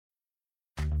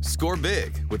Score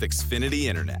big with Xfinity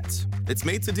Internet. It's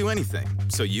made to do anything,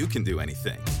 so you can do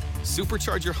anything.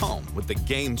 Supercharge your home with the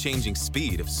game-changing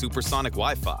speed of supersonic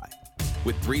Wi-Fi.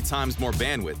 With 3 times more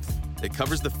bandwidth, it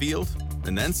covers the field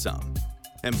and then some.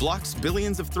 And blocks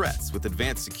billions of threats with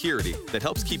advanced security that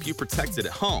helps keep you protected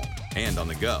at home and on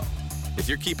the go. If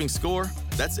you're keeping score,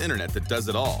 that's internet that does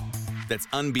it all. That's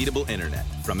unbeatable internet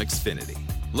from Xfinity.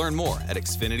 Learn more at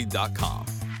Xfinity.com.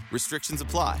 Restrictions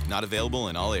apply. Not available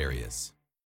in all areas.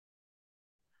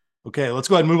 Okay, let's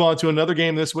go ahead and move on to another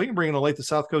game this week and bring in the Olathe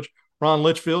South coach, Ron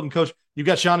Litchfield. And, Coach, you've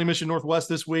got Shawnee Mission Northwest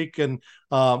this week, and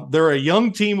they're a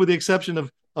young team with the exception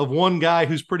of one guy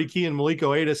who's pretty key in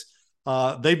Maliko Adis.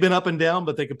 They've been up and down,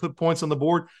 but they can put points on the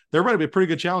board. They're going to be a pretty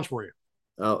good challenge for you.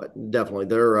 Oh, definitely.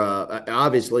 They're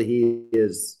obviously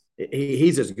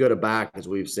he's as good a back as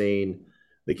we've seen.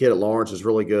 The kid at Lawrence is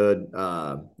really good.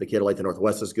 The kid at Olathe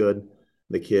Northwest is good.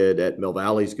 The kid at Mill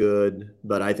Valley is good,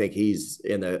 but I think he's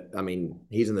in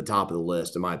the top of the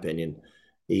list in my opinion.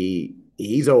 To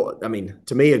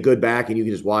me, a good back, and you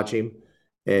can just watch him.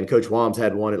 And Coach Wams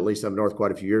had one at least up north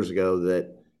quite a few years ago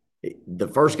that the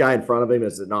first guy in front of him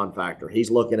is a non-factor.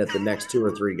 He's looking at the next 2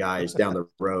 or 3 guys down the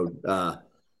road,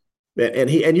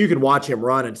 and you can watch him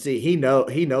run and see he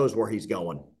knows where he's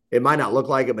going. It might not look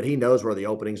like it, but he knows where the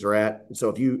openings are at. So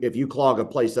if you clog a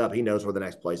place up, he knows where the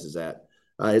next place is at.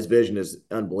 His vision is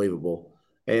unbelievable.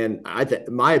 And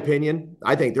my opinion,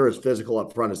 I think they're as physical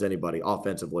up front as anybody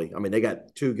offensively. I mean, they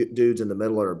got 2 dudes in the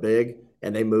middle that are big,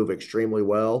 and they move extremely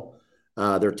well.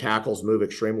 Their tackles move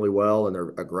extremely well, and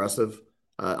they're aggressive.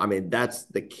 That's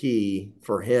the key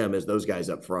for him is those guys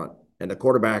up front. And the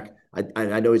quarterback,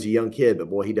 I know he's a young kid,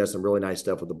 but, boy, he does some really nice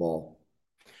stuff with the ball.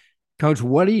 Coach,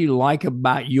 what do you like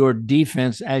about your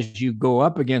defense as you go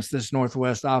up against this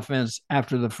Northwest offense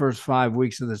after the first 5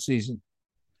 weeks of the season?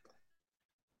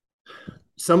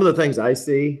 Some of the things I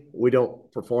see, we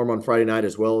don't perform on Friday night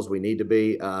as well as we need to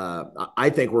be. I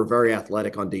think we're very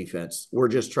athletic on defense. We're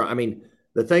just trying.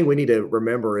 The thing we need to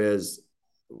remember is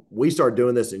we started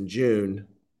doing this in June,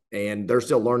 and they're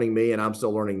still learning me, and I'm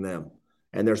still learning them.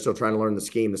 And they're still trying to learn the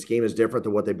scheme. The scheme is different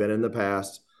than what they've been in the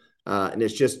past. And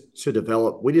it's just to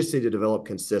develop. We just need to develop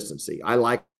consistency. I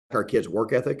like our kids'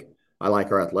 work ethic. I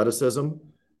like our athleticism.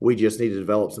 We just need to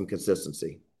develop some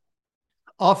consistency.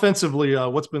 Offensively,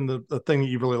 what's been the thing that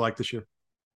you really like this year?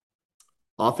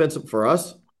 Offensive for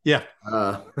us? Yeah.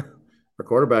 Our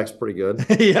quarterback's pretty good.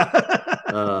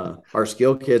 Yeah. Our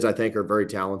skill kids, I think, are very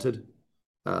talented.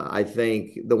 I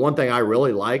think the one thing I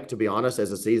really like, to be honest, as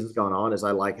the season's gone on, is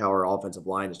I like how our offensive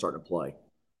line is starting to play.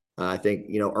 I think,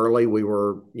 early we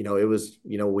were,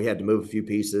 we had to move a few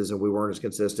pieces and we weren't as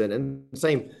consistent. And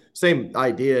same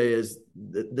idea is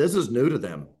this is new to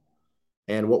them.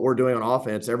 And what we're doing on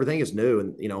offense, everything is new.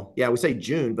 And, we say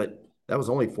June, but that was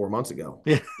only 4 months ago.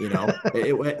 Yeah.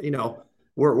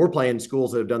 We're playing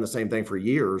schools that have done the same thing for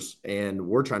years, and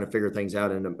we're trying to figure things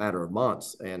out in a matter of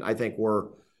months. And I think we're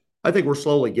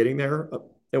slowly getting there.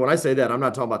 And when I say that, I'm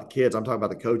not talking about the kids. I'm talking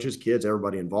about the coaches, kids,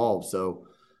 everybody involved. So,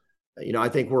 I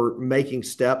think we're making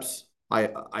steps.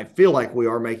 I feel like we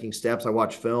are making steps. I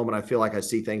watch film, and I feel like I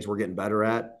see things we're getting better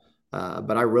at.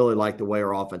 But I really like the way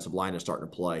our offensive line is starting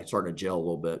to play, starting to gel a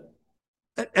little bit.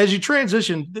 As you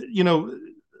transition,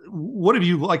 what have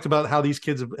you liked about how these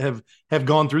kids have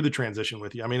gone through the transition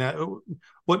with you? I mean,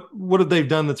 what have they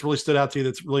done that's really stood out to you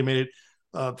that's really made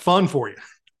it fun for you?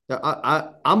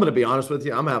 I'm going to be honest with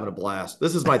you. I'm having a blast.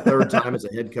 This is my 3rd time as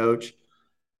a head coach.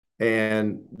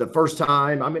 And the first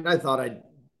time, I thought I'd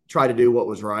try to do what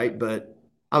was right, but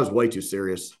I was way too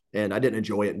serious, and I didn't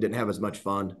enjoy it and didn't have as much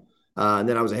fun. And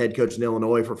then I was a head coach in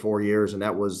Illinois for 4 years, and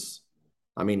that was,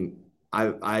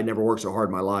 I never worked so hard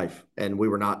in my life, and we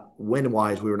were not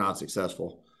win-wise, we were not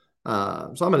successful.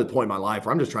 So I'm at a point in my life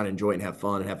where I'm just trying to enjoy it and have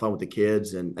fun with the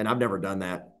kids, and I've never done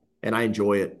that, and I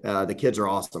enjoy it. The kids are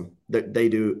awesome. They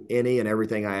do any and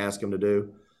everything I ask them to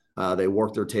do. They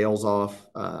work their tails off.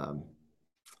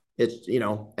 It's,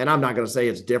 and I'm not going to say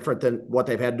it's different than what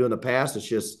they've had to do in the past. It's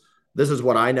just, this is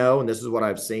what I know, and this is what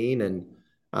I've seen, and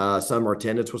summer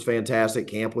attendance was fantastic.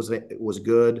 Camp was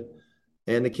good.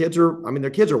 And the kids their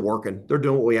kids are working. They're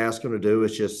doing what we ask them to do.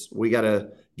 It's just, we got to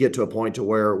get to a point to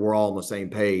where we're all on the same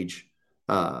page.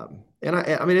 And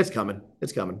it's coming.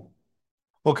 It's coming.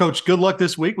 Well, Coach, good luck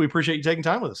this week. We appreciate you taking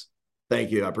time with us.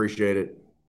 Thank you. I appreciate it.